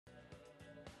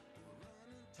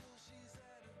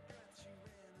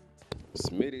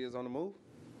Smitty is on the move.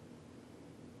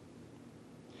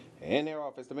 And their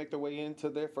offense to make their way into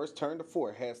their first turn. The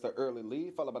 4 has the early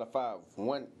lead, followed by the 5,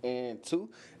 1 and 2.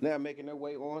 Now making their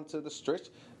way on to the stretch.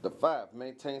 The 5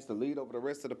 maintains the lead over the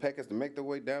rest of the package to make their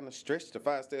way down the stretch. The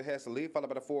 5 still has the lead, followed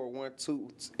by the 4, 1, 2,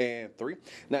 and 3.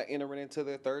 Now entering into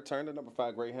their third turn, the number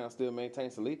 5 Greyhound still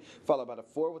maintains the lead, followed by the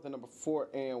 4 with the number 4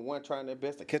 and 1 trying their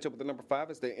best to catch up with the number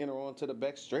 5 as they enter onto the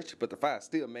back stretch. But the 5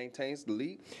 still maintains the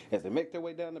lead as they make their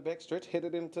way down the back stretch,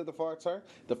 headed into the far turn.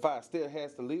 The 5 still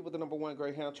has the lead with the number 1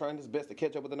 Greyhound trying his best to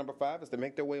catch up with the number 5 as they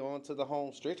make their way on to the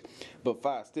home stretch. But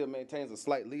 5 still maintains a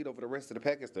slight lead over the rest of the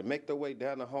package to make their way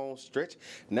down the home stretch.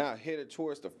 Now headed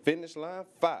towards the finish line.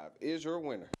 5 is your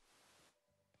winner.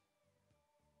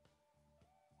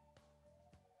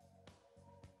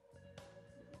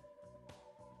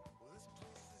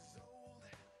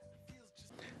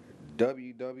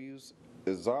 WW's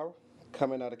Izara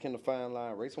coming out of Kendall Fine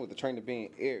Line Racing with the trainer being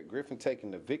Eric Griffin taking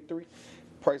the victory.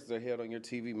 Prices are held on your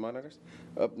TV monitors.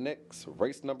 Up next,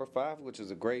 race number 5, which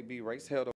is a grade B race held